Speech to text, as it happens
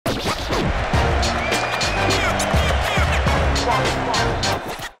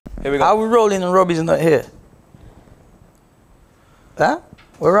Here we go. How we rolling and Robbie's not here? Huh?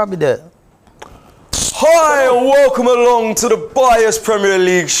 Where Robbie there? Hi and welcome along to the Bias Premier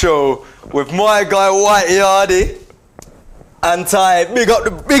League show with my guy Whitey Hardy and Ty. Big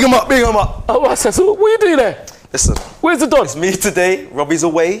him up. Oh, what's that? So what are you doing there? Listen, Where's the dog? it's me today. Robbie's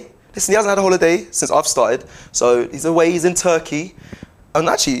away. Listen, he hasn't had a holiday since I've started, so he's away. He's in Turkey. And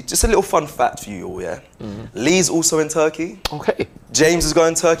actually, just a little fun fact for you all, yeah. Lee's also in Turkey. Okay. James is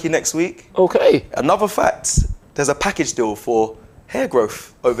going to Turkey next week. Okay. Another fact: there's a package deal for hair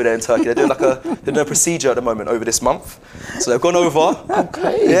growth over there in Turkey. They're doing a procedure at the moment over this month. So they've gone over.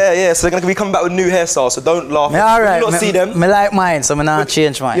 Okay. Yeah. So they're going to be coming back with new hairstyles. So don't laugh. Me alright. You not see them. Me like mine, so me not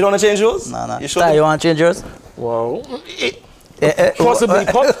change mine. You don't want to change yours? No. You sure? Ty, you want to change yours? Well,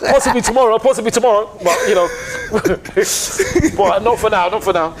 possibly tomorrow. But you know, but not for now.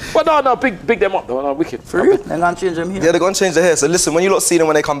 But no, big them up though. No, wicked. For real? They're going to change them here? Yeah, they're going to change their hair. So listen, when you lot see them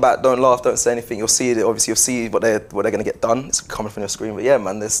when they come back, don't laugh, don't say anything. You'll see it. Obviously, you'll see what they're going to get done. It's coming from your screen. But yeah,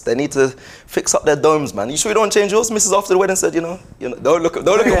 man, they need to fix up their domes, man. You sure you don't want to change yours? Mrs. After the wedding said, you know, don't look at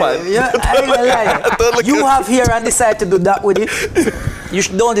mine. Yeah, I ain't gonna lie. You have hair and decide to do that with it. You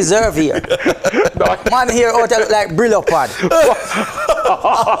don't deserve hair. Man here ought to look like Brillo pad.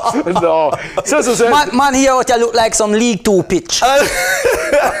 No. Man here ought to look like some League 2 pitch. That's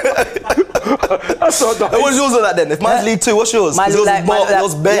so nice. What's yours like then? If mine's League 2, what's yours? Man look like,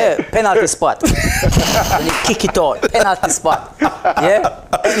 yours bare. Yeah, penalty spot. When you kick it out, penalty spot. Yeah?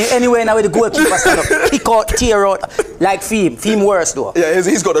 Anyway, now with the goalkeeper stand up, kick out, tear out, like Theme worse though. Yeah,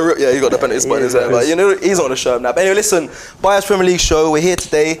 he's got the penalty spot in his head. But you know, he's on the show now. But anyway, listen, Bias Premier League show, we're here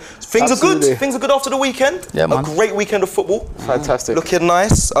today. Things are good. Things are good after the weekend. Yeah, man. A great weekend of football. Fantastic. Looking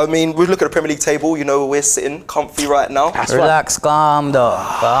nice. I mean, we look at the Premier League table, you know where we're sitting comfy right now. Relax, calm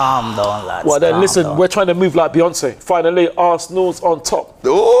down, lads. Well then, listen, we're trying to move like Beyonce. Finally, Arsenal's on top.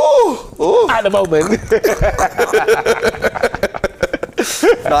 Oh. At the moment.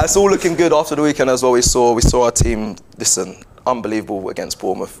 Nah, it's all looking good after the weekend as well. We saw our team, listen, unbelievable against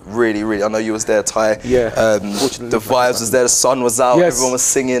Bournemouth. Really. I know you was there, Ty. Yeah. The vibes was there, the sun was out, yes. Everyone was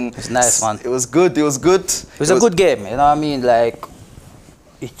singing. It's nice, man. It was good. It was a good game, you know what I mean? Like,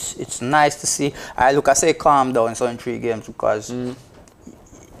 it's nice to see. I say calm down in 3 games because,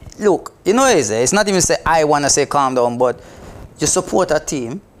 look, you know it's not even say I want to say calm down, but you support a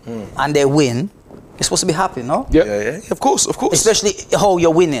team and they win. You're supposed to be happy, no? Yeah. Of course. Especially how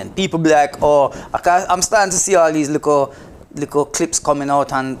you're winning. People be like, oh, I'm starting to see all these little clips coming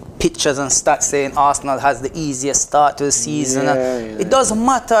out and pictures and stats saying Arsenal has the easiest start to the season. It doesn't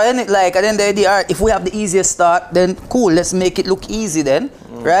matter, innit? Like, at the end of the day, all right, if we have the easiest start, then cool, let's make it look easy then,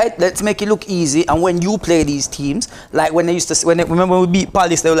 right? Let's make it look easy. And when you play these teams, like when they used to, remember when we beat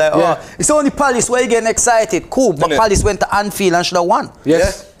Palace, they were like, oh, it's only Palace, why are you getting excited? Cool, but Palace went to Anfield and should have won. Yes.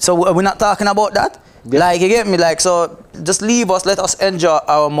 Yeah. So we're not talking about that? Yeah. Like, you get me? Like, so just leave us, let us enjoy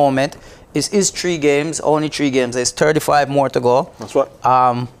our moment. It is 3 games, only 3 games. There's 35 more to go. That's right.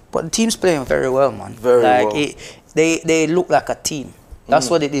 But the team's playing very well, man. Very well. They look like a team.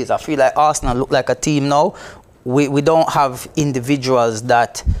 That's what it is. I feel like Arsenal look like a team now. We don't have individuals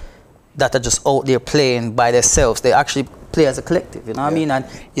that are just out there playing by themselves. They actually play as a collective, you know what I mean? And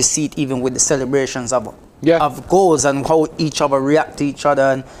you see it even with the celebrations of goals and how each other react to each other.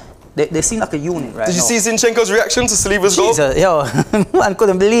 And they seem like a unit right now. Did you see Zinchenko's reaction to Saliba's goal? Yo, man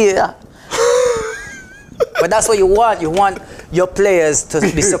couldn't believe it. But that's what you want. You want your players to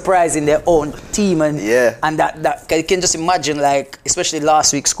be surprised in their own team, and that you can just imagine, like, especially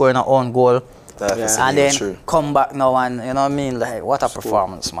last week scoring our own goal, and then come back now, and you know what I mean, like, what a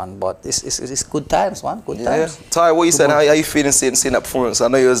performance, man. But it's good times, man. Good times. Ty, what you saying? How you feeling seeing that performance? I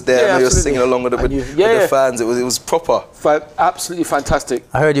know you was there. I know you was singing along with the fans. It was proper. Absolutely fantastic.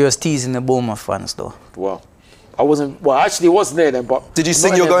 I heard you was teasing the Bournemouth fans though. Well, I wasn't. Well, actually, it wasn't there then. But did you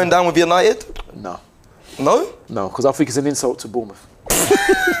sing you're going down with United? No. No? No, because I think it's an insult to Bournemouth.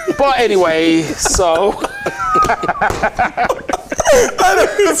 But anyway, so.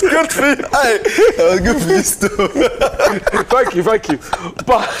 It's good for you. That was good for you still. Thank you.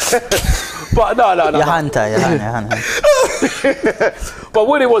 But no. Your hand. But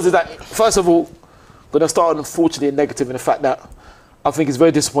what it was is that, first of all, going to start unfortunately a negative in the fact that I think it's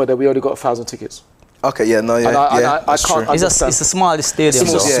very disappointing that we only got 1,000 tickets. Okay, I can't understand. It's the smallest stadium.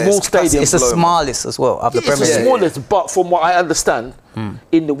 It's a small stadium. It's the smallest as well of the Premier League. It's the smallest, but from what I understand,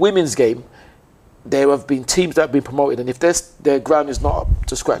 in the women's game, there have been teams that have been promoted, and if their ground is not up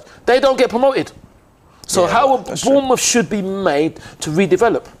to scratch, they don't get promoted. So Bournemouth should be made to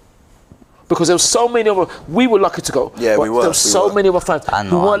redevelop. Because there were so many of us, we were lucky to go. Yeah, we were. There were so many of our fans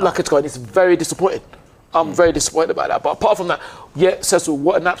who weren't lucky to go, and it's very disappointing. I'm very disappointed about that. But apart from that, yeah, Cecil,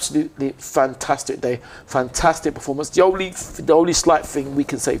 what an absolutely fantastic day, fantastic performance. The only slight thing we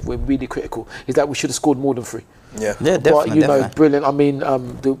can say if we're really critical is that we should have scored more than 3. Yeah, But you know, brilliant. I mean,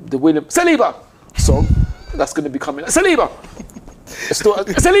 the William Saliba song that's going to be coming. Saliba.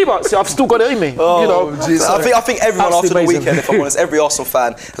 Saliba, see, I've still got it in me. Oh, you know, geez. I think everyone after the amazing. weekend, if I'm honest, every Arsenal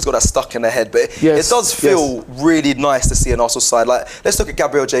fan has got that stuck in their head. But it does feel really nice to see an Arsenal side. Like, let's look at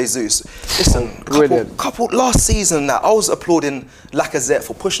Gabriel Jesus. Listen, couple last season that I was applauding Lacazette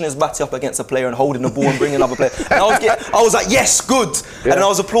for pushing his body up against a player and holding the ball and bringing another player. And I was like, yes, good. And I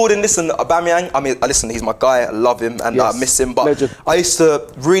was applauding. Listen, Aubameyang. I mean, listen, he's my guy. I love him and I miss him. But Legend. I used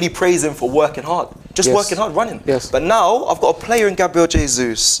to really praise him for working hard. Just working hard, running. But now I've got a player in Gabriel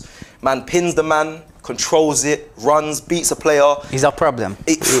Jesus. Man pins the man, controls it, runs, beats a player. He's a problem.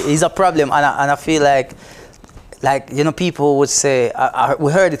 He's a problem, and I feel like you know, people would say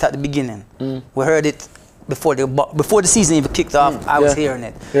we heard it at the beginning. We heard it before the season even kicked off. I was hearing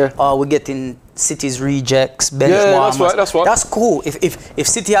it. We're getting City's rejects, bench warmers. That's right. That's cool. If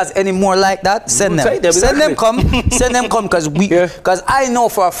City has any more like that, send them. Send them come because I know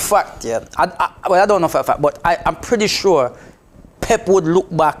for a fact. Yeah, I don't know for a fact, but I'm pretty sure Pep would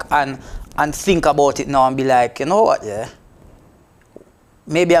look back and think about it now and be like, you know what, yeah,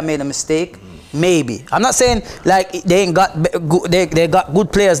 maybe I made a mistake. Maybe. I'm not saying like they ain't got they got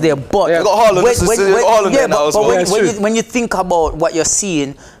good players there, but they got Howler. When you think about what you're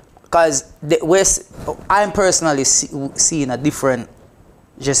seeing, because I'm personally seeing a different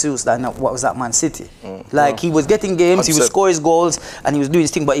Jesus than what was at Man City. Like he was getting games, he would score his goals, and he was doing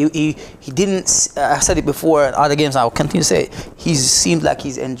his thing. But he didn't. I said it before in other games. I'll continue to say it. He seems like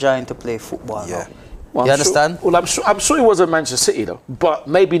he's enjoying to play football. Yeah. Well, you understand? I'm sure he was at Manchester City though, but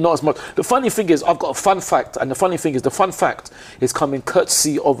maybe not as much. The funny thing is, I've got a fun fact, and the funny thing is, the fun fact is coming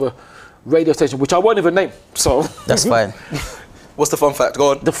courtesy of a radio station, which I won't even name. So that's fine. What's the fun fact?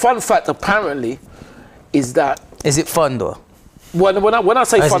 Go on. The fun fact apparently is that. Is it fun though? When I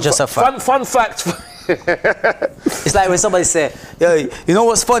say fun, just a fact? Fun fact. It's like when somebody say, "Yo, you know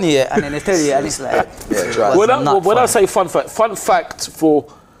what's funny?" Yeah? And then they tell you, and it's like, when I say fun fact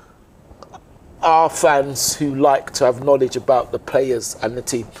for our fans who like to have knowledge about the players and the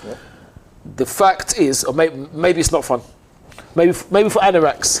team. The fact is, or maybe it's not fun. Maybe for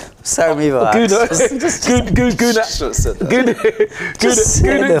anoraks. Sorry, me, Guna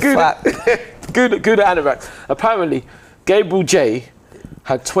anoraks. Apparently, Gabriel J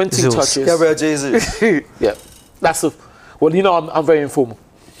had 20 touches. Gabriel Jesus. Yeah, that's a. Well, you know, I'm very informal.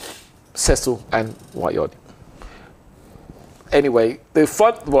 Cecil and White Yard. Anyway, the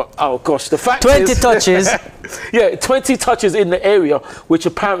fact is 20 touches. Yeah, 20 touches in the area, which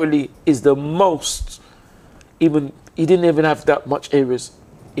apparently is the most. Even he didn't even have that much areas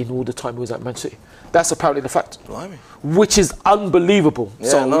in all the time he was at Man City. That's apparently the fact. Blimey. Which is unbelievable. Yeah,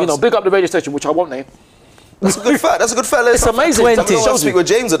 so you know, big up the radio station, which I won't name. That's a good fact. That's a good fact. It's amazing. I don't want to speak with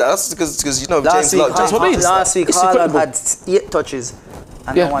James on that. That's because you know James loves. That's what I mean. Last week, Howler had 8 touches,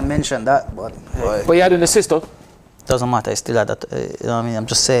 and no one mentioned that. But he had an assist though. Doesn't matter. He still had that. You know what I mean? I'm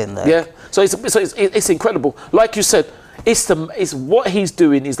just saying that. Yeah. So it's incredible. Like you said, it's what he's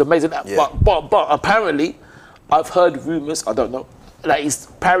doing is amazing. Yeah. But apparently, I've heard rumours. I don't know. Like he's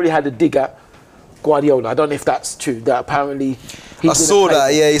apparently had a dig at Guardiola. I don't know if that's true. That apparently I saw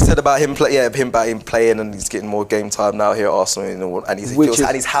that. Yeah, he said about him playing, and he's getting more game time now here at Arsenal. You know, and he's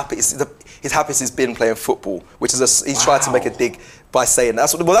happy. He's happy since he's been playing football, which is he's tried to make a dig by saying that.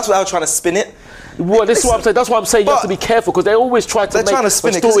 That's what I was trying to spin it. Well, this is what I'm saying. That's why I'm saying you have to be careful because they always try to make a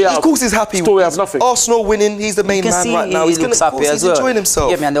story out. Of course, he's happy. Story out of nothing. Arsenal winning. He's the main man right now. He's happy as well. He's enjoying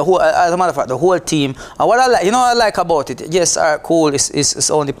himself. Yeah, man. As a matter of fact, the whole team. And what I like, you know, what I like about it. Yes, cool. It's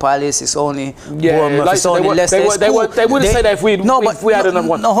only Palace. It's only Bournemouth. It's only Leicester. They wouldn't say that if we had another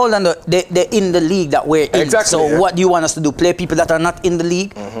one. No, hold on. They're in the league that we're in. Exactly. So what do you want us to do? Play people that are not in the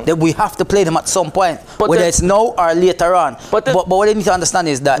league? Then we have to play them at some point, whether it's now or later on. But what they need to understand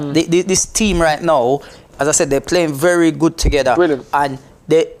is that this team right now, as I said, they're playing very good together. Brilliant. And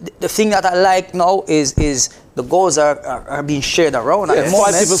the thing that I like now is the goals are being shared around at the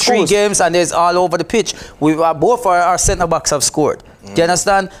moment. 3 games and there's all over the pitch. Both our centre backs have scored. Do you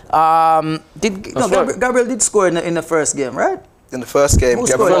understand? Gabriel did score in the first game, right? In the first game,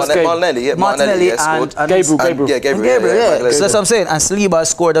 Martinelli and Gabriel. Yeah. So that's what I'm saying. And Saliba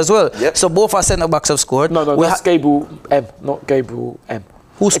scored as well. Yep. So both our centre backs have scored. No, that's Gabriel M, not Gabriel M.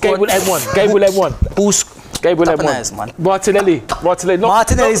 Who scored? Gabriel M1. Gabriel M1. Gabriel M1. Nice, man. Martinelli.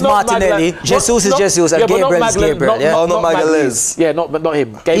 Martinelli is Martinelli. Jesus is Jesus. And Gabriel is Gabriel. Not Magalhaes. Yeah, not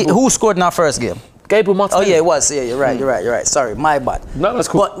him. Who scored in our first game? Gabriel Martinelli. Oh yeah, it was. Yeah, you're right. Sorry, my bad. No, that's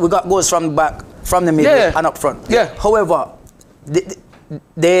cool. But we got goals from the back. from the middle Yeah. and up front. Yeah. However,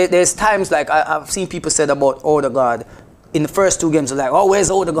 there's times like I've seen people said about Odegaard. In the first 2 games, they're like, oh, where's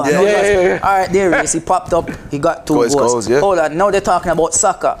Odegaard? Yeah. All right, there he is. He popped up. He got 2 goals. Yeah. Hold on. Now they're talking about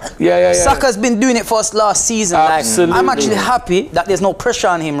Saka. Yeah. Saka's been doing it for us last season. Absolutely. Like, I'm actually happy that there's no pressure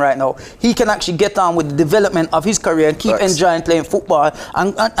on him right now. He can actually get on with the development of his career and keep enjoying playing football.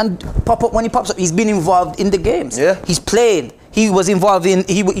 And pop up when he pops up, he's been involved in the games. Yeah. He's played. He was involved in.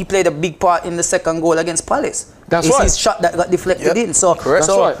 He played a big part in the 2nd goal against Palace. That's it's right. his shot that got deflected in. So, Correct.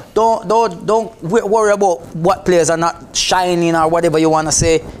 so That's right. don't worry about what players are not shining or whatever you want to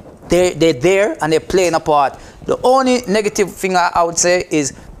say. They're there and they're playing a part. The only negative thing I would say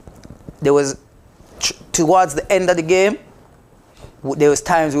is there was towards the end of the game. There was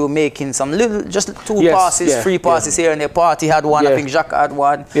times we were making some little, just 2 passes, 3 passes here and there. Party had one, I think Xhaka had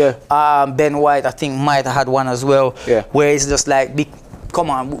one. Yeah. Ben White, I think, might have had one as well. Yeah. Where it's just like, come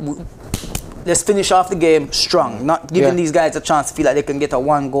on, let's finish off the game strong. Not giving these guys a chance to feel like they can get a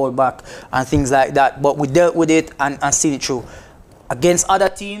 1 goal back and things like that. But we dealt with it and seen it through. Against other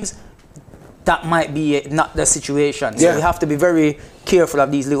teams, that might be not the situation. So we have to be very careful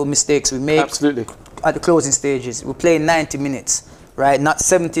of these little mistakes we make. Absolutely. At the closing stages. We're playing 90 minutes. Right, not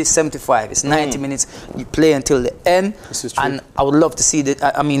 70, 75. It's 90 minutes. You play until the end. This is true. And I would love to see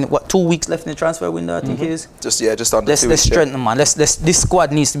that. I mean, what, 2 weeks left in the transfer window? I think it is. Just under 2 weeks. Let's strengthen, man. This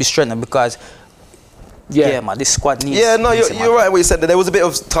squad needs to be strengthened because. Yeah, man, this squad needs. Yeah, no, you're right. What you said. There was a bit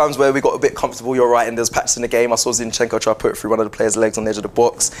of times where we got a bit comfortable. You're right, and there's patches in the game. I saw Zinchenko try to put it through one of the players' legs on the edge of the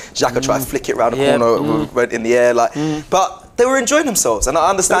box. Xhaka tried to flick it around the corner, went in the air, but. They were enjoying themselves, and I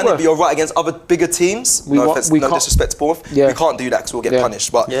understand it, but you're right, against other bigger teams, no disrespect to Bournemouth, we can't do that because we'll get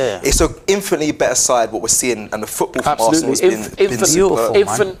punished, but it's an infinitely better side what we're seeing, and the football from Arsenal has been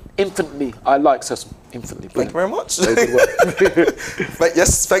superb. Infinitely, I like Cecil. Infinitely. Thank you very much.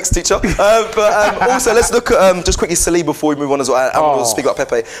 Yes, thanks, teacher. But also, let's look at just quickly Saliba before we move on as well. And we'll speak about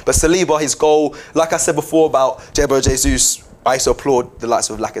Pepe. But Saliba, his goal, like I said before about Gabriel Jesus, I used to applaud the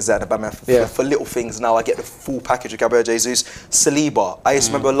likes of Lacazette and Aubameyang for little things. Now I get the full package of Gabriel Jesus. Saliba, I used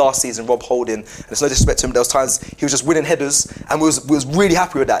to remember last season, Rob Holding, and there's no disrespect to him, there was times he was just winning headers, and we was really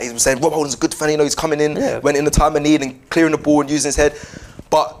happy with that. He was saying, Rob Holding's a good defender, you know, he's coming in when in the time of need and clearing the ball and using his head.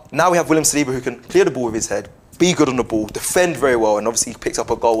 But now we have William Saliba who can clear the ball with his head, be good on the ball, defend very well, and obviously he picked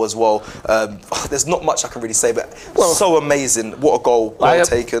up a goal as well. There's not much I can really say, but so amazing. What a goal, well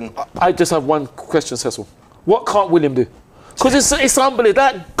taken. I just have one question, Cecil. What can't William do? Because it's unbelievable.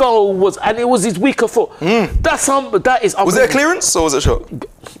 That goal was, and it was his weaker foot. That is unbelievable. Was it a clearance or was it a shot?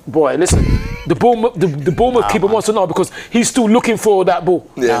 Boy, listen, the Bournemouth keeper wants to know because he's still looking for that ball.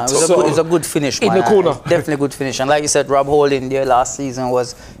 Yeah, it was a good finish, in the corner. Definitely a good finish. And like you said, Rob Holding there last season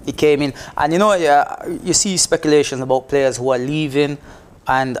he came in, and you know, you see speculations about players who are leaving,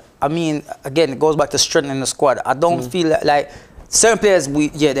 and I mean, again, it goes back to strengthening the squad. I don't feel like. Certain players,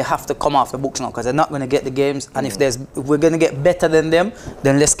 they have to come off the books now because they're not going to get the games. And if we're going to get better than them,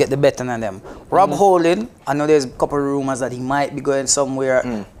 then let's get the better than them. Rob Holding, I know there's a couple of rumours that he might be going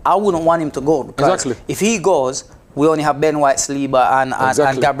somewhere. I wouldn't want him to go because if he goes, we only have Ben White, Saliba,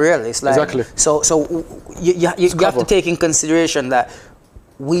 and Gabriel. It's like so you have to take in consideration that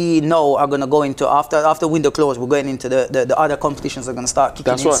we know are going to go into, after window close, we're going into the other competitions are going to start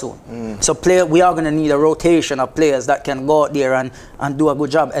kicking in soon. So we are going to need a rotation of players that can go out there and do a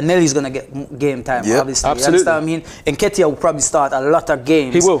good job. And Nelly's going to get game time, obviously. Absolutely. You understand what I mean? And Nketiah will probably start a lot of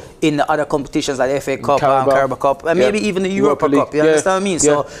games in the other competitions like the FA Cup and Carabao Cup, and maybe even the Europa Cup. You understand what I mean?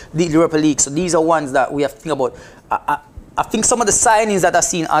 So the Europa League. So these are ones that we have to think about. I think some of the signings that I've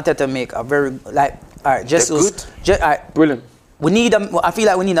seen Arteta make are very, like, all right, Jesus. Brilliant. I feel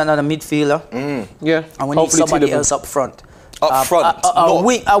like we need another midfielder. Yeah. And we need somebody else up front.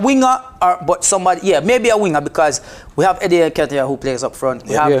 A winger, but somebody, maybe a winger because we have Eddie Nketiah who plays up front.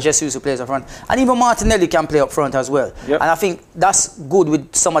 We have Jesus who plays up front. And even Martinelli can play up front as well. And I think that's good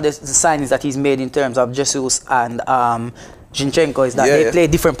with some of the signings that he's made in terms of Jesus and Zinchenko is that they play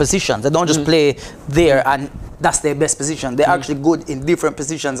different positions. They don't just play there and that's their best position. They're actually good in different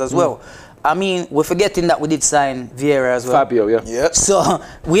positions as well. I mean, we're forgetting that we did sign Vieira as well. Fabio, So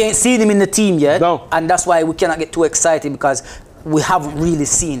we ain't seen him in the team yet. No. And that's why we cannot get too excited because we haven't really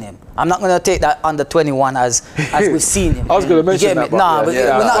seen him. I'm not going to take that under 21 as we've seen him. I was going to mention that. Nah, but we're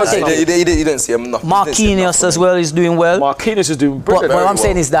not taking it. You didn't see him enough. Marquinhos as well is doing well. Marquinhos is doing brilliant. But what I'm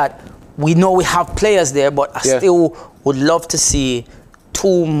saying is that we know we have players there, but I still would love to see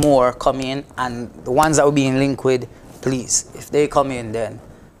 2 more come in, and the ones that we're being linked with, please, if they come in, then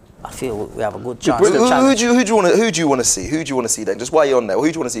I feel we have a good chance Who to do challenge. you want to see? Who do you want to see then? Just while you're on there, who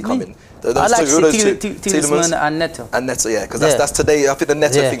do you want to see coming? I like to see Tielemans and Neto. And Neto, yeah, because that's today. I think the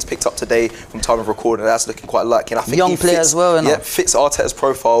Neto thing's picked up today from time of recording. That's looking quite lucky. And I think Young he player fits, as well, you know. Yeah, fits Arteta's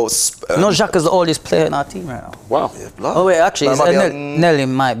profile. Xhaka is the oldest player in our team right now. Wow. Yeah, Oh wait, actually, Nelly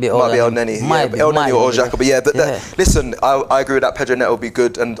might be older. Might be El Neni. Might be El Neni or Xhaka. But yeah, Yeah. listen, I agree with that. Pedro Neto will be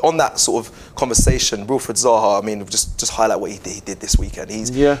good. And on that sort of conversation, Wilfred Zaha, I mean, just highlight what he did this weekend.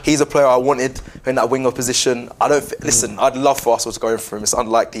 He's a player I wanted in that winger position. Listen, I'd love for Arsenal to go in for him. It's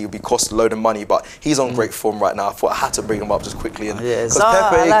unlikely he'll be cost a load of money, but he's on great form right now. I thought I had to bring him up just quickly. And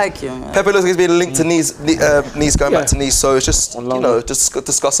Zaha, I like him. Pepe looks like he's being linked to knees going back to knees. So it's just just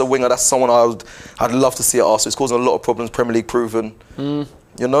discuss a winger. That's someone I'd love to see at Arsenal. It's causing a lot of problems. Premier League proven.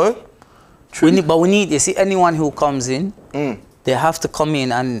 You know. We need. You see, anyone who comes in, they have to come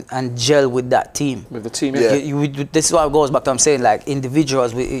in and gel with that team. With the team, yeah. This is what goes back to I'm saying, like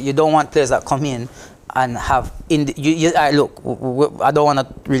individuals. You don't want players that come in and have I don't want to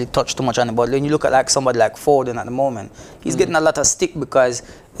really touch too much on it, but when you look at like somebody like Foden at the moment, he's getting a lot of stick because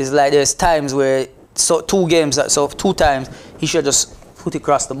it's like there's times where two times he should just put it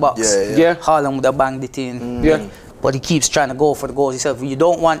across the box. Yeah. Haaland would have banged it in. But he keeps trying to go for the goals himself. You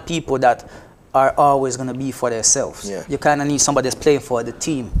don't want people that are always going to be for themselves. You kind of need somebody that's playing for the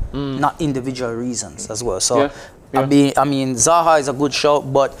team, not individual reasons as well. So I mean, Zaha is a good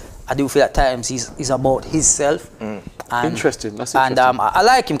shout, but I do feel at times he's about himself. Interesting. That's interesting. And I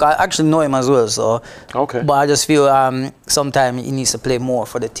like him. I actually know him as well. So but I just feel sometimes he needs to play more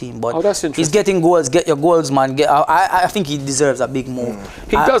for the team. But that's interesting. he's getting goals. Get your goals, man. I think he deserves a big move.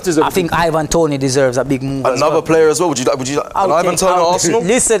 He does deserve. I think Ivan Toney deserves a big move. Another player as well. Would you like an Ivan Toney at Arsenal?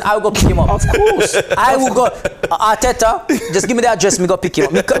 Listen, I'll go pick him up. Of course. I will go. Arteta, just give me the address. Me go pick him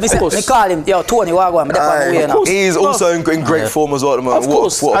up. Me call him. Yo, Tony, wagwan. He's also in great form as well at the moment. Of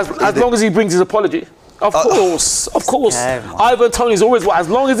course. As long as he brings his apology. Of course. Yeah, Ivan Toney's always as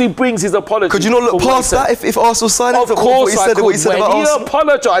long as he brings his apology. Could you not look past that if Arsenal signed him? Of course I could. What he said when about he Arsenal?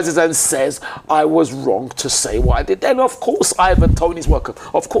 apologises and says, I was wrong to say what I did, then of course Ivan Toney's welcome.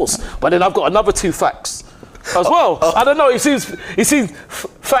 Of course. But then I've got another two facts as well. I don't know, it seems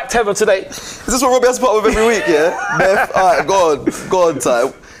fact heaven today. Is this what Robbie has to put up with every week, yeah? Beth? Alright, go on,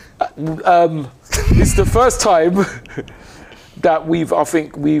 Ty. It's the first time that we've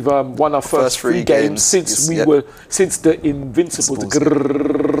won our first three games since since the Invincibles, the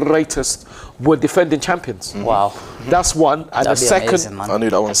greatest, were defending champions. Wow, that's one. And the second, amazing, man. I knew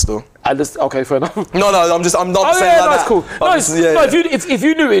that one still. And okay, fair enough. I'm not saying like that's that. cool. If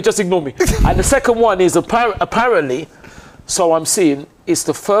you knew it, just ignore me. And the second one is apparently, so I'm seeing it's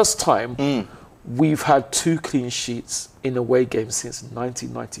the first time we've had 2 clean sheets in away games since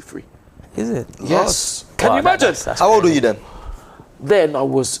 1993. Is it? Yes. Can you imagine? How old are you then? Then I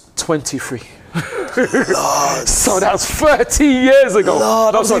was 23. So that's 30 years ago.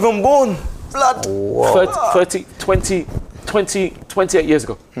 Lord, I was even born. Blood. 28 years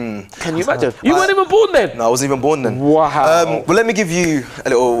ago. Can you imagine? You weren't even born then. No, I wasn't even born then. Wow. But let me give you a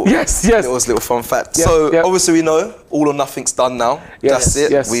little little fun fact. Obviously we know All or Nothing's done now. That's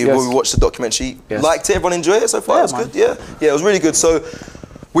it. We watched the documentary. Liked it. Everyone enjoyed it so far. It was good. Yeah, it was really good. So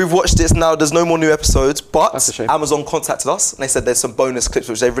we've watched this now. There's no more new episodes, but Amazon contacted us and they said there's some bonus clips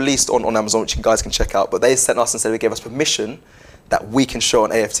which they've released on Amazon, which you guys can check out. But they sent us and said they gave us permission that we can show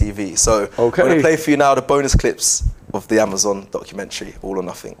on AFTV. So I'm going to play for you now the bonus clips of the Amazon documentary, All or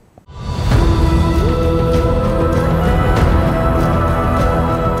Nothing.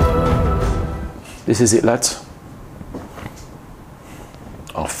 This is it, lads.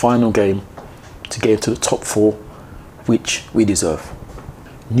 Our final game to get into the top 4, which we deserve.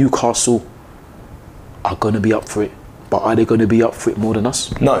 Newcastle are going to be up for it, but are they going to be up for it more than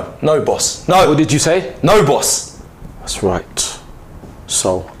us? No, boss. No. What did you say? No, boss. That's right.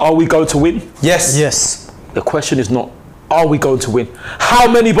 So, are we going to win? Yes. Yes. The question is not, are we going to win?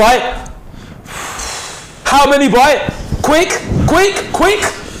 How many by? How many by? Quick.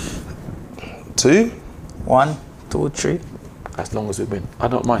 2. 1, 2, 3. As long as we win. I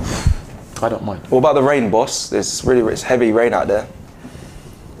don't mind. What about the rain, boss? It's heavy rain out there.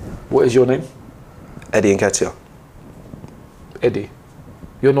 What is your name? Eddie Nketiah. Eddie.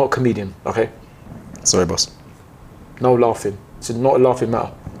 You're not a comedian, okay? Sorry, boss. No laughing. It's not a laughing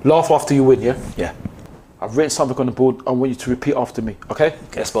matter. Laugh after you win, yeah? Yeah. I've written something on the board. I want you to repeat after me, okay?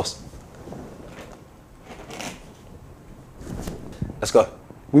 Yes, boss. Let's go.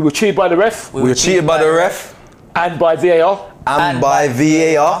 We were cheated by the ref. We were cheated by the ref. And by VAR. And by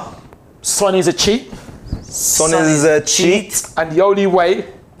VAR. Son is a cheat. Son is a cheat. And the only way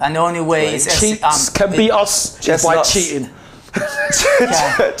is cheats can beat us is by cheating.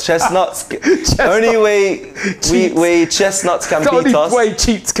 Chestnuts. Only way chestnuts can beat us. The only way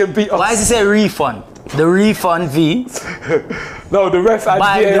cheats can beat us. Why does it say refund? The refund V. No, the ref had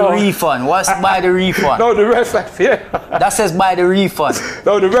Buy VAR. the refund. What's buy the refund? No, the ref had VAR. That says buy the refund.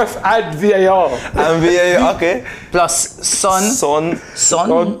 No, the ref had VAR. And VAR, okay. Plus son.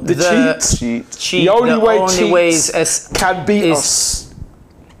 The cheat. The only way cheats can beat us.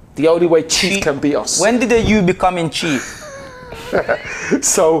 The only way cheat can beat us. When did you becoming cheat?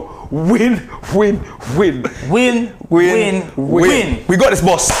 So win. Win. We got this,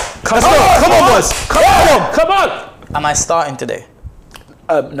 boss. Come on, boss. Come on. Am I starting today?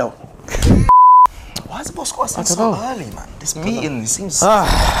 No. Why is the boss got us so early, man? This meeting seems.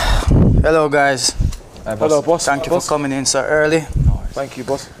 Hello, guys. Hello, boss. Thank you for coming in so early. Thank you,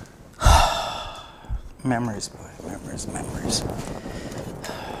 boss. Memories, boy. Memories.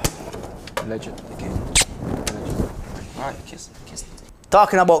 Legend. Alright, kiss.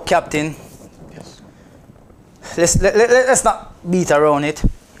 Talking about captain. Yes. Let's not beat around it.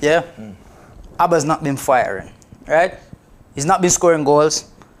 Yeah. Abba's not been firing, right? He's not been scoring goals.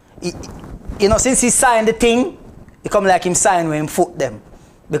 Since he signed the thing, it come like him sign when him foot them,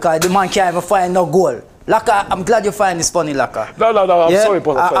 because the man can't even find no goal. Laka, I'm glad you find this funny, Laka. No, I'm sorry,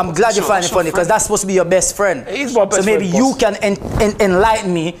 boss. I'm glad you find it funny, because that's supposed to be your best friend. He's my best so maybe friend, you can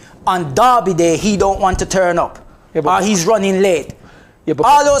enlighten me on Derby Day. He don't want to turn up, or he's running late. Yeah, but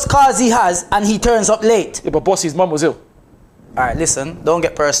all those cars he has, and he turns up late. Yeah, but boss, his mum was ill. All right, listen, don't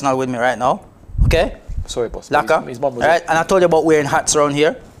get personal with me right now, okay? Sorry, boss. Laka, his mum was all ill. right? And I told you about wearing hats around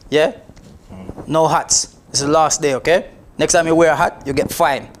here, yeah? No hats. This is the last day, okay? Next time you wear a hat, you get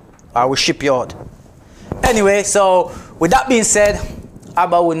fined, or we ship you out. Anyway, so with that being said,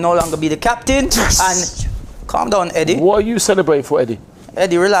 Abba will no longer be the captain. And calm down, Eddie. What are you celebrating for, Eddie?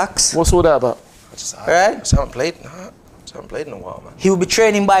 Eddie, relax. What's all that about? Right? I just haven't played. I haven't played in a while, man. He will be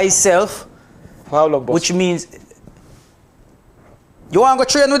training by himself. For how long, boss? Which means, you want to go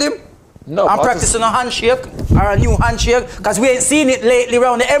train with him? No. I'm practicing a handshake or a new handshake, because we ain't seen it lately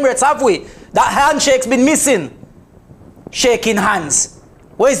around the Emirates, have we? That handshake's been missing. Shaking hands.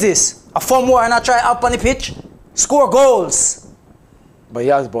 What is this? A fun war and I try up on the pitch? Score goals. But he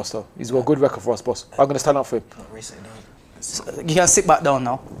has, boss, though. He's got a good record for us, boss. I'm going to stand up for him. You can sit back down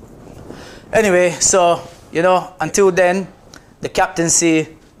now. Anyway, so, until then, the captaincy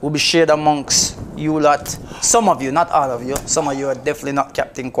will be shared amongst you lot. Some of you, not all of you. Some of you are definitely not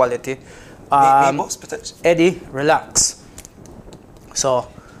captain quality. Me, boss, potentially. Eddie, relax. So,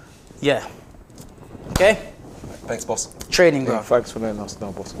 yeah. Okay? Thanks, boss. Training ground. Thanks for letting us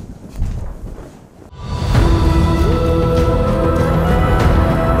know, boss.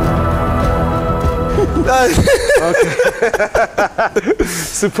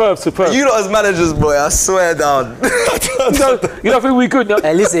 Superb. You lot as managers, boy, I swear down. You don't think we good, no?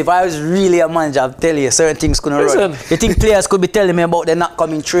 Hey, listen, if I was really a manager, I'll tell you, certain things couldn't run. You think players could be telling me about they not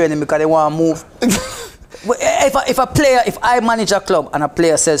coming training because they want to move? If I manage a club and a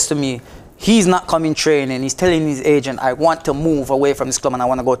player says to me, he's not coming training, he's telling his agent, I want to move away from this club and I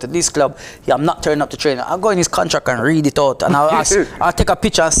want to go to this club, I'm not turning up to training, I'll go in his contract and read it out, and I'll take a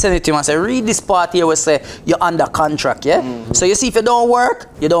picture and send it to him and say, read this part here where say you're under contract, yeah? So you see, if you don't work,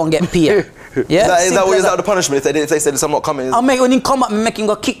 you don't get paid. Yeah? Is that the punishment if they said I'm not coming? I'll make when he come up and make him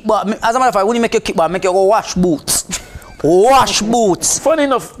go kick ball. As a matter of fact, when he make you kick ball, make you go wash boots. Wash boots. Funny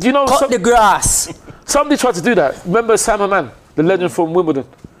enough, do you know cut the grass. Somebody tried to do that. Remember Sam Man, the legend from Wimbledon?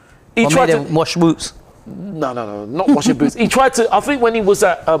 He tried to wash boots. No, not washing boots. He tried to. I think when he was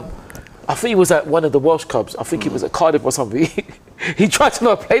at, one of the Welsh clubs. I think he was at Cardiff or something. He tried to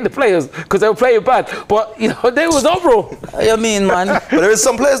not play the players because they were playing bad. But they was uproar. What you mean, man? But there is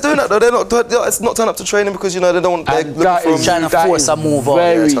some players doing that though. It's not turn up to training because they don't. They're trying to force a move on.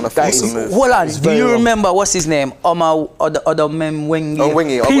 Hold on. Do you remember what's his name? Or the men Wengy. Oh,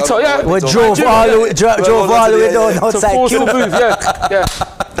 Wingy. Peter, yeah. We drove all the way down outside. To force the move,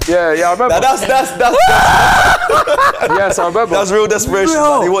 yeah, I remember. That's yes, I remember. That's real desperation.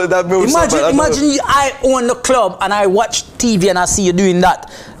 Man. He wanted that move. Imagine I own the club and I watch TV and I see you doing that.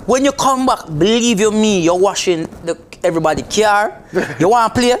 When you come back, believe you me, you're washing everybody car. You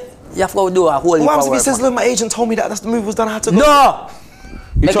want to play? You have to do a whole. What happens if he says, look, my agent told me that the move was done, I had to go? No!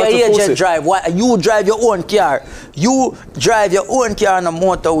 Like your agent drive. Why? You drive your own car. You drive your own car on the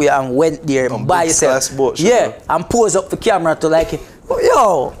motorway and went there by yourself. And pose up the camera to like,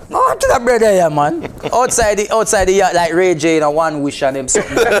 yo, no to that brother here, man. outside the yacht, like Ray J, and one wish on him.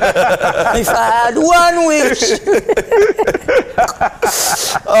 Something. If I had one wish.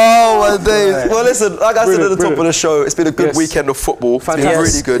 Oh my days. Well, listen, like I said at the top of the show, it's been a good weekend of football. It's been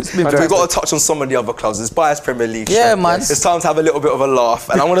really good. We've got to touch on some of the other clubs. It's biased Premier League. Yeah, man. It's time to have a little bit of a laugh,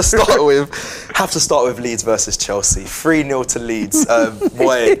 and I want to start with Leeds versus Chelsea. 3-0 to Leeds.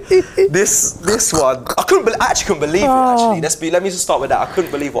 Boy, this one, I actually couldn't believe it. Actually, let me just start with that. I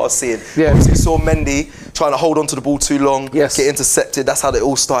couldn't believe what I was seeing. Yeah. We saw Mendy trying to hold on to the ball too long, get intercepted. That's how it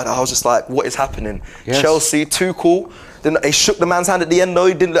all started. I was just like, what is happening? Yes. Chelsea, Tuchel. Then he shook the man's hand at the end though.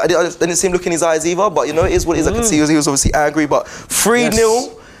 I didn't see him look in his eyes either. But you know, it is what it is. I could see he was obviously angry. But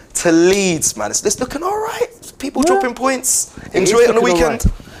 3-0 to Leeds, man. It's looking all right. People dropping points. Enjoy it on the weekend.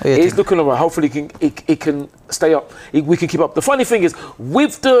 Right. He's looking all right. Hopefully he can stay up. We can keep up. The funny thing is,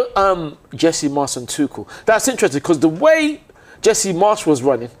 with the Jesse Marsh and Tuchel, that's interesting because the way Jesse Marsh was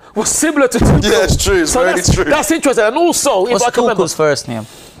running was similar to Tuchel. Yeah, it's true. It's very true. That's interesting. And also, what's Tuchel's first name?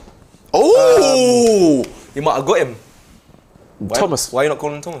 Oh, you might have got him. Thomas. Why are you not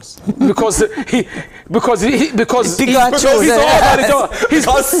calling him Thomas? Because he's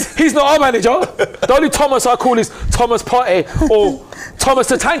not our manager. The only Thomas I call is Thomas Partey or Thomas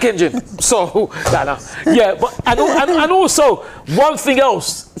the Tank Engine. So, yeah. But and also one thing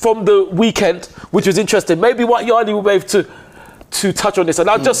else from the weekend, which was interesting. Maybe what Yanni will be able to touch on this, and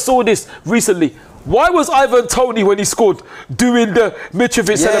I just saw this recently. Why was Ivan Toney, when he scored, doing the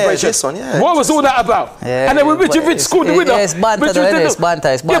Mitrovic celebration? This one, what was all that about? Yeah, and then when Mitrovic scored the winner, it's banter.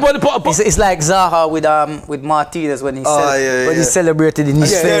 Yeah, but it's like Zaha with Martinez when he celebrated in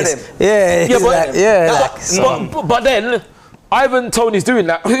his face. But then Ivan Toney's doing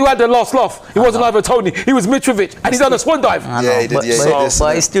that. Who had the last laugh? It wasn't Ivan Toney. It was Mitrovic, and he's done a swan dive. He did. But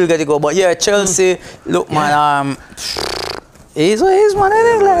he's still got to go. But yeah, Chelsea. Look, man. He's man.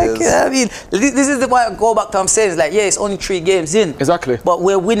 I mean, this is what I go back to. I'm saying, it's like, yeah, it's only 3 games in. Exactly. But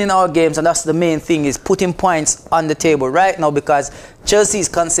we're winning our games, and that's the main thing, is putting points on the table right now, because Chelsea is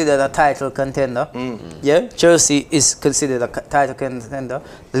considered a title contender. Yeah, Chelsea is considered a title contender.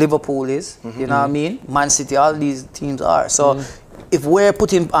 Liverpool is, you know what I mean? Man City, all these teams are. So if we're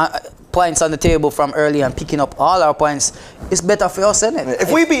putting points on the table from early and picking up all our points, it's better for us, isn't it?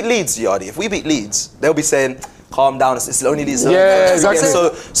 If we beat Leeds, Yardi, they'll be saying, calm down, it's only these. Yeah, exactly.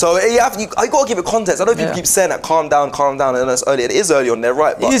 So you got to give it context. I know people keep saying that, calm down, and it's early. It is early on there,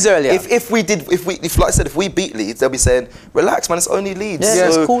 right? But it is early. If like I said, if we beat Leeds, they'll be saying, relax, man, it's only Leeds. Yeah,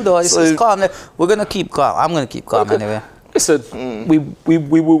 it's cool though. It's calm. We're gonna keep calm. I'm gonna keep calm anyway. Listen, we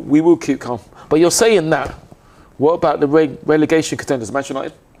will keep calm. But you're saying that. What about the relegation contenders, Manchester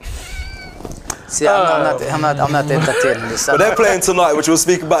United? See, I'm not entertaining this. But they're playing tonight, which we'll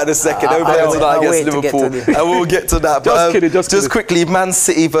speak about in a second. They're playing tonight against Liverpool, and we'll get to that. But just quickly, Man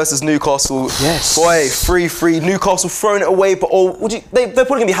City versus Newcastle. Yes. Boy, 3-3. Newcastle throwing it away, but they're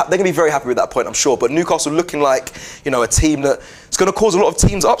probably gonna be very happy with that point, I'm sure. But Newcastle looking like, you know, a team that is going to cause a lot of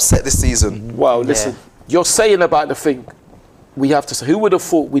teams upset this season. Well, listen, you're saying about the thing. We have to say, who would have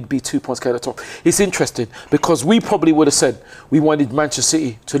thought we'd be 2 points clear at the top? It's interesting because we probably would have said we wanted Manchester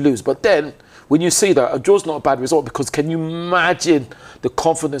City to lose, but then. When you see that, a draw's not a bad result, because can you imagine the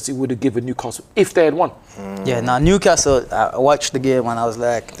confidence it would have given Newcastle if they had won? Yeah, now Newcastle, I watched the game and I was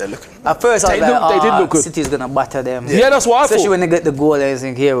like, they're looking. At first I was they did look good. City's going to batter them. Yeah, that's what I thought. Especially when they get the goal and I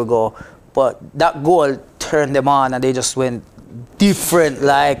think, here we go. But that goal turned them on and they just went different.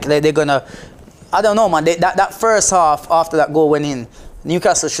 Like they're going to, I don't know, man. That first half, after that goal went in,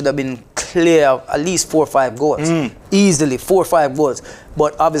 Newcastle should have been clear of at least 4 or 5 goals. Easily, 4 or 5 goals.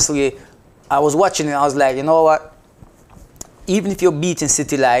 But obviously, I was watching it, I was like, you know what? Even if you're beating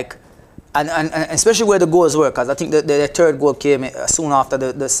City, like, and especially where the goals were, because I think the third goal came soon after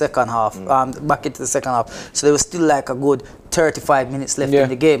the second half, back into the second half. So there was still like a good 35 minutes left in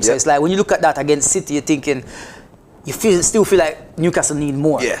the game. So it's like, when you look at that against City, you're thinking, you still feel like Newcastle need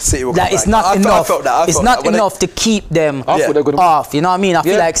more. Yeah, City will like, it's not enough. It's not enough to keep them off. You know what I mean? I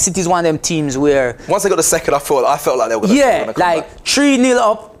feel like City's one of them teams where once they got the second, I felt like they were going to come like 3-0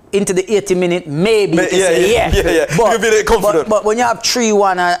 up. Into the 80 minute, maybe. But, you'll be confident. But when you have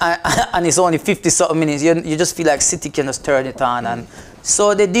 3-1 and it's only 50-something minutes, you just feel like City can just turn it on. And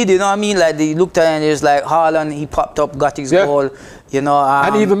so they did, you know what I mean? Like, they looked at it and it was like, Howler, he popped up, got his goal, you know.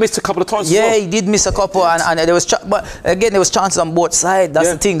 And he even missed a couple of times. Yeah, he did miss a couple. And there was, but again, there was chances on both sides.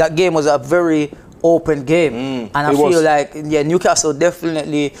 That's the thing. That game was a very open game. And I feel like, Newcastle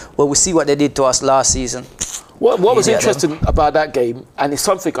definitely, we see what they did to us last season. What was interesting about that game, and it's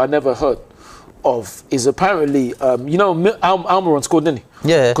something I never heard, of is apparently, you know, Almiron scored, didn't he?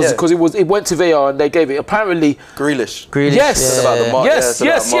 Yeah. Because it went to VAR and they gave it. Apparently, Grealish. Yes, About the mark, yes.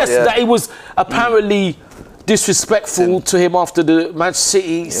 That it was apparently disrespectful to him after the Manchester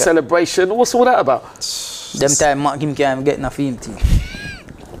City celebration. What's all that about? Them time Mark him can't get enough him team.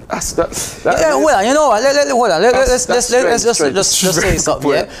 Yeah, well, you know what? Hold on. Let's just strange. say something.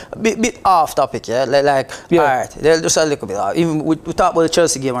 Yeah, bit off topic. Yeah, all right. Just a little bit off. Even we talked about the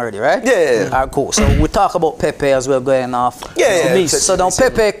Chelsea game already, right? Yeah. All right, cool. So we talk about Pepe as well going off. Yeah. So now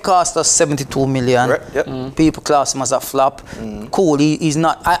Pepe cost us 72 million. Right, yep. People class him as a flop. Cool. He's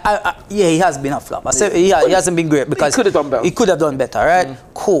not. Yeah, he has been a flop. I said he hasn't been great because he could have done better. He could have done better, right?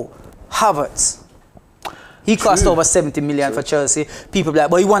 Cool. Havertz. He cost over 70 million for Chelsea. People be like,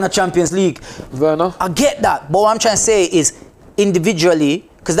 but he won a Champions League. Werner. I get that, but what I'm trying to say is individually,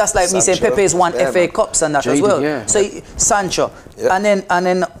 because that's like me saying Pepe's won FA Cups and that as well. Yeah. So Sancho, and then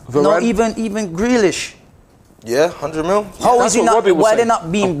no, even Grealish. Yeah, 100 mil. How is he not? Robbie was Why saying. they're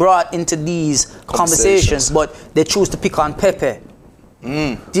not being brought into these conversations, but they choose to pick on Pepe? Do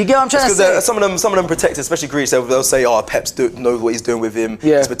you get what I'm trying to say? Because some of them protect, especially Greece. They'll say, "Oh, Pep's knows what he's doing with him.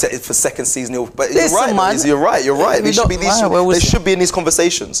 Yeah. He's protected for second season." But Listen, you're right, man. You're right. They should be we'll see. should be in these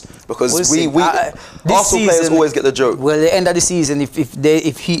conversations because We'll we see. This Arsenal players season, always get the joke. Well, at the end of the season, if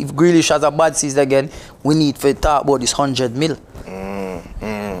Grealish has a bad season again, we need to talk about this 100 mil.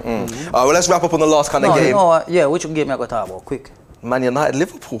 Well, let's wrap up on the last kind of game. You know what? Yeah, which game I got to talk about quick? Man United,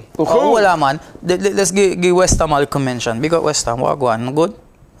 Liverpool. Hold on, man. Let's give West Ham a little mention. Big up West Ham. What go on? Good?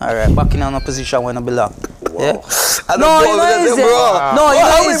 All right, back in a position when I belong. Yeah. No,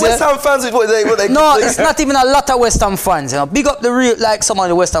 West Ham fans, what they no, it's not even a lot of West Ham fans. You know, big up the real, like some of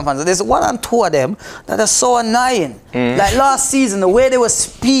the West Ham fans. There's one and two of them that are so annoying. Like last season, the way they were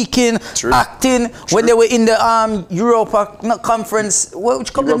speaking, acting when they were in the Europa Conference.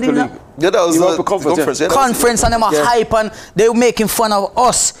 Which cup them did that? Yeah, that was Europa the conference. Yeah, conference, and them are hype, and they were making fun of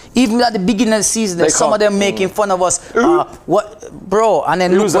us. Even at the beginning of the season, there's some of them making fun of us. What, bro? And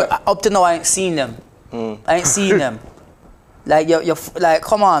then look, up to now I ain't seen them. I ain't seen them. Like you're like,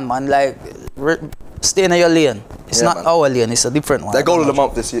 come on, man. Like, stay in your lane. It's not our lane. It's a different one. Their goal of the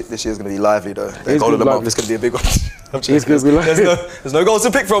month this year is going to be lively, though. Their goal of the month is going to be a big one. It's going to be lively. There's no goals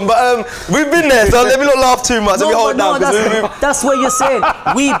to pick from, but we've been there, so let me not laugh too much. Let me hold down. That's what you're saying.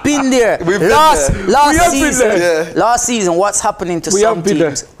 We've been there. Last season, what's happening to some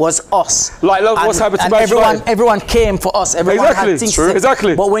teams was us. Like what's happened to Manchester. Everyone came for us. Everyone had things to say.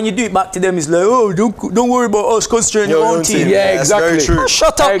 Exactly. But when you do it back to them, it's like, oh, don't worry about us. Concentrate on your own team. Yeah, exactly.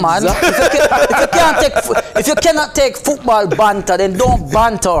 Shut up, man. If you cannot take football banter, then don't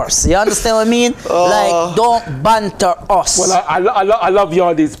banter us. You understand what I mean? Like, don't banter us. Well, I love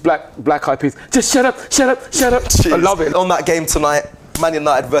Yardi's black eyed peas. Just shut up. Jeez. I love it. On that game tonight, Man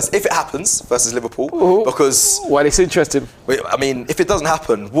United if it happens, versus Liverpool, because... Well, it's interesting. I mean, if it doesn't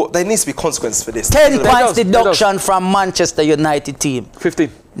happen, there needs to be consequences for this. 10 points deduction from Manchester United team. 15.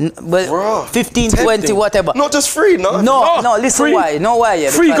 Well, 15, 20, whatever. Not just 3, no? No, listen why. No, why? Yeah,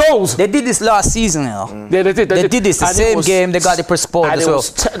 3 goals. They did this last season, you know. Yeah, they did. They did this the same game. They got it postponed as well.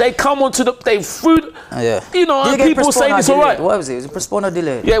 They come onto they threw. Yeah. You know, and people were saying it's all right. What was it? Was it postponed or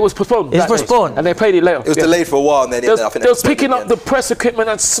delayed? Yeah, it was postponed. It was postponed. And they played it later. It was delayed for a while, and then I think they was picking up the press equipment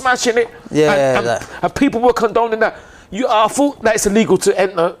and smashing it. Yeah, and people were condoning that. I thought that it's illegal to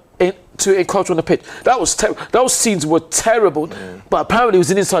enter. To encroach on the pitch. Those scenes were terrible, but apparently it was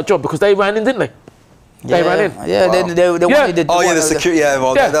an inside job because they ran in, didn't they? They ran in. Yeah, they wanted it. Oh yeah, the security. Yeah,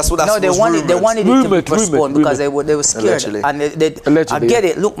 well, that's what. No, they wanted it to be postponed because they were scared. Allegedly. And Allegedly, I get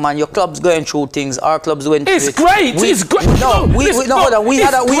it. Look, man, your club's going through things. Our club's going through. It's great. It's great. No, hold on. We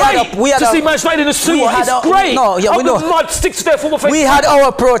had to see Man United in the sewer. It's great. No, yeah, we know. The mud sticks to their football face. We had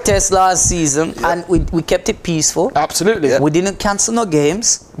our protest last season, and we kept it peaceful. Absolutely. Yeah. We didn't cancel no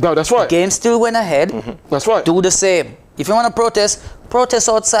games. No, that's right. Games still went ahead. That's right. Do the same. If you want to protest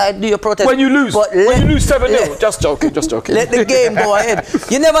outside, do your protest. When you lose, when you lose 7-0, just joking. Let the game go ahead.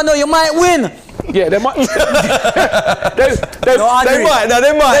 You never know, you might win. Yeah, they might. They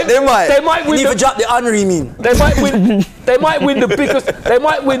might win. You need to drop the Henry mean. They might win. They might win the biggest. They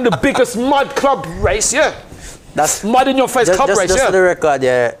might win the biggest mud club race. Yeah, that's mud in your face club race. Just for the record,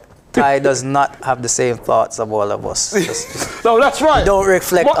 yeah. Ty does not have the same thoughts of all of us. No, that's right. Don't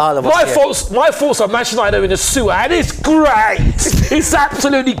reflect all of us. My thoughts are Manchester United in the sewer, and it's great. It's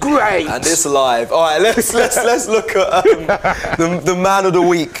absolutely great. And it's live. All right, let's look at the man of the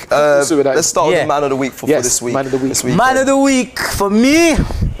week. Let's start with the man of the week for this week. Man of the week. Man of the week for me.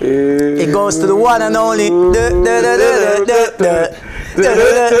 It goes to the one and only.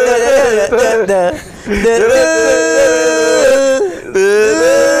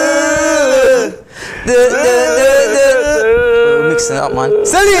 messing up, man.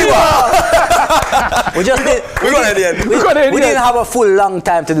 Saliba! we just did. We got it at the end. We didn't have a full long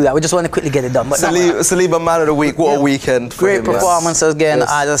time to do that. We just want to quickly get it done. But Saliba man of the week. What a weekend. For great him, performances again, Yes.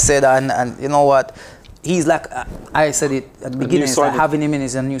 as I said, and you know what? He's like, I said it at the beginning, it's like having him in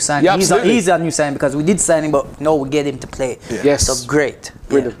is a new sign. Yeah, he's a new sign because we did sign him, but no, we get him to play. Yeah. Yes. So great.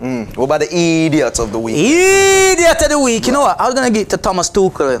 Brilliant. What about the idiot of the week? Idiot of the week. You know what? I was going to get to Thomas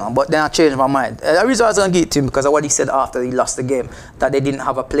Tuchel, you know, but then I changed my mind. The reason I was going to get to him because of what he said after he lost the game, that they didn't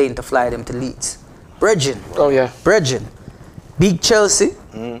have a plane to fly them to Leeds. Bridging. Oh, yeah. Bridging. Big Chelsea.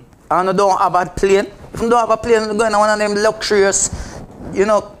 And they don't have a plane. If you don't have a plane, they're going to one of them luxurious, you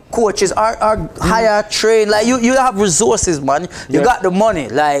know, coaches are higher trained. Like you have resources, man. You got the money.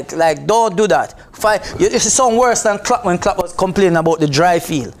 Like don't do that. It's something worse than Klopp when Klopp was complaining about the dry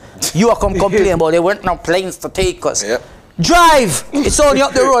field. You are complaining about there weren't no planes to take us. Yep. Drive! It's only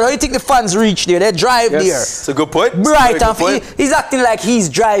up the road. How do you think the fans reach there? They drive there. It's a good point. Right, and he's acting like he's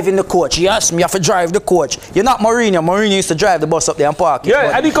driving the coach. Yes, me have to drive the coach. You're not Mourinho. Mourinho used to drive the bus up there and park it.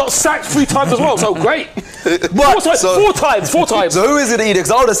 Yeah, and he got sacked 3 times as well, so great. Four times. So who is it, the idiot?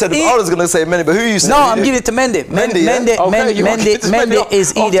 Because I was going to say Mendy, but who you say? No, I'm giving it to Mendy. Mendy Mendy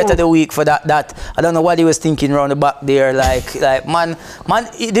is idiot of the week for that. I don't know what he was thinking around the back there. Like man,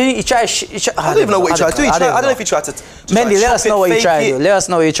 he tried. I don't even know what he tried to do. I don't know if he tried to. Mendy, let us know what you tried to do. Let us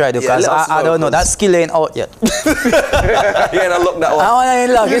know what you tried to do, because I don't know. That skill ain't out yet. You ain't unlocked that one. I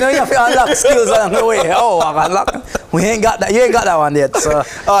ain't unlocked. You know, you have to unlock skills along the way. Oh, I unlock. We ain't got that. You ain't got that one yet. So.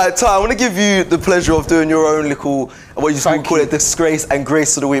 All right, Ty, I want to give you the pleasure of doing your own little, what you call it, disgrace and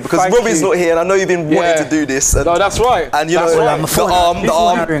grace of the week. Because Robbie's not here, and I know you've been wanting to do this. And, no, that's right. And you know, the arm.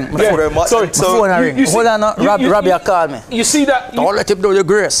 Thank you very much. Sorry, my phone ring. Hold on, Robbie, call me. You see that? Don't let him do the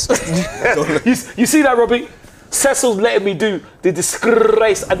grace. You see that, Robbie? Cecil's letting me do the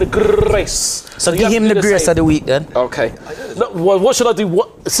disgrace and the grace. So give him the grace of the week then. Okay. No, what should I do?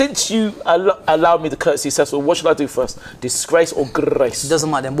 Since you allowed me the courtesy, Cecil, what should I do first? Disgrace or grace? Doesn't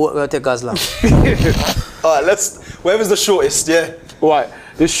matter, them both will take as long. All right, whoever's the shortest, yeah? Right.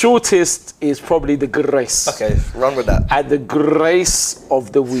 The shortest is probably the grace. Okay, run with that. And the grace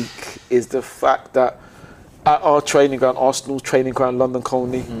of the week is the fact that at our training ground, Arsenal training ground, London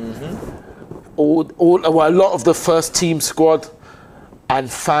Colney, a lot of the first team squad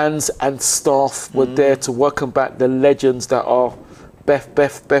and fans and staff were there to welcome back the legends that are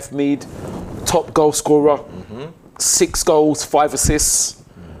Beth Mead, top goal scorer, 6 goals, 5 assists,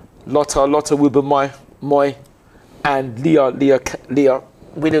 Lotta Wubben Moy, and Leah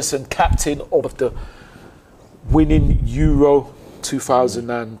Williamson, captain of the winning Euro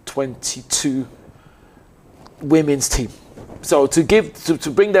 2022 women's team. So to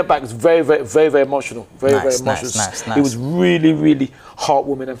bring them back is very emotional. Very emotional. Nice. It was really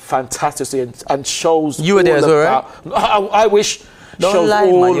heartwarming and fantastic, and shows. You were there as well, right? I wish. Don't lie,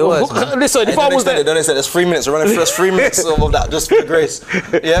 man. Listen, if I was there, don't say there's 3 minutes. We're running first 3 minutes of that just for the grace.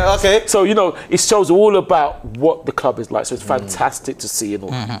 Yeah, okay. So you know, it shows all about what the club is like. So it's fantastic to see and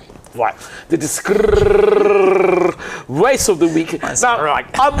all. Right, the race of the week. Now, right.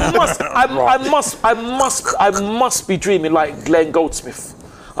 I must be dreaming like Glenn Goldsmith.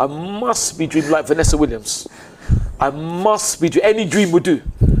 I must be dreaming like Vanessa Williams. I must be any dream would do,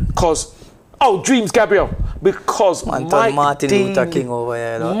 cause dreams, Gabriel. Because Martin Luther King over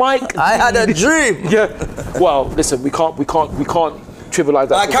here. I had a dream. Yeah. Well, listen, we can't trivialize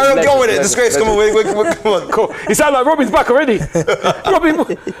that. Carry on going with it. Disgrace. Come on, come on. Cool. It sounds like Robbie's back already. Robbie,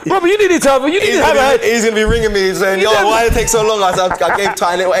 you need to have a. He's gonna be ringing me saying, "Yo, why did it take so long?" I gave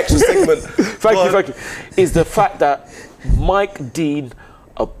Ty a little extra segment. Thank you. Is the fact that Mike Dean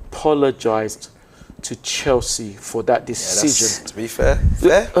apologised to Chelsea for that decision. To be fair.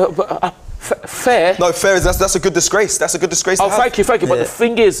 Fair? No, fair is that's a good disgrace. That's a good disgrace. Oh, thank you. But the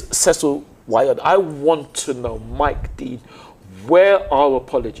thing is, Cecil Wyatt, I want to know, Mike Dean, where are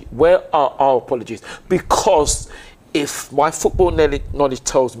our apologies? Because if my football knowledge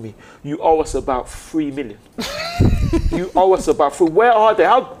tells me you owe us about 3 million, you owe us about 3. Where are they?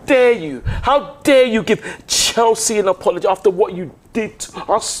 How dare you? How dare you give Chelsea an apology after what you did to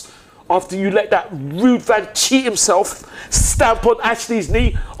us? After you let that rude van cheat himself, stamp on Ashley's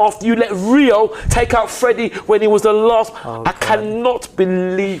knee, after you let Rio take out Freddie when he was the last. I cannot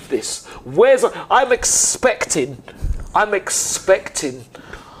believe this. I'm expecting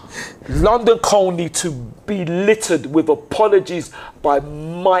London Colney to be littered with apologies by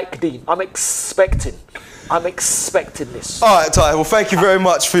Mike Dean. I'm expecting this. All right, Ty. Well, thank you very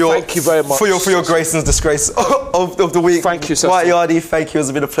much for your for your grace and disgrace of the week. Thank you, sir. White Yardie, thank you.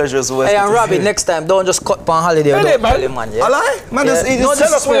 It's been a pleasure as always. Hey, and Robbie, next time don't just cut on holiday. Hey, Don't man. tell him, man. Yeah? I lie, man. Yeah. Just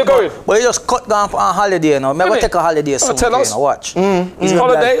Tell us where you're going. Well, you just cut down on holiday, you know. Maybe take a holiday soon. tell us. You know, watch. It's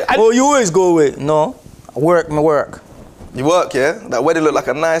holiday. Like, oh, you always go away. No, work. You work, yeah? That wedding looked like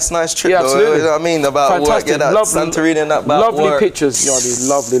a nice trip, Yeah, though. absolutely. You know what I mean? About Fantastic. work, yeah, that Lovely, Santorini and that about lovely work. pictures, Yardie.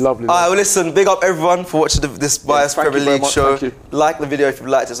 Lovely. All right, well, listen, big up everyone for watching this Bias thank Premier you very League much, show. thank you. Like the video if you'd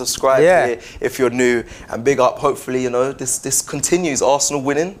like to subscribe Yeah. here if you're new. And big up, hopefully, you know, this continues. Arsenal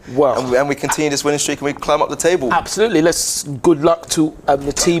winning. Wow. And we continue this winning streak and we climb up the table. Absolutely. Good luck to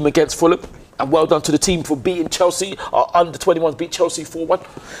the team against Fulham. And well done to the team for beating Chelsea. Our under-21s beat Chelsea 4-1.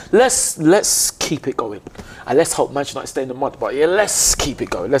 Let's keep it going. And let's hope Manchester United stay in the mud. But yeah, let's keep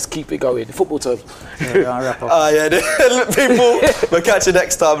it going. Let's keep it going. In football terms. Yeah, wrap up. People, we'll catch you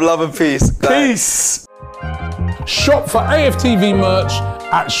next time. Love and peace. Peace. Shop for AFTV merch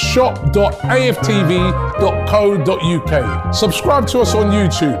at shop.aftv.co.uk. Subscribe to us on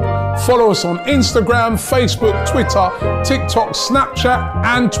YouTube. Follow us on Instagram, Facebook, Twitter, TikTok, Snapchat,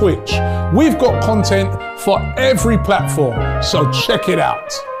 and Twitch. We've got content for every platform, so check it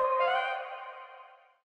out.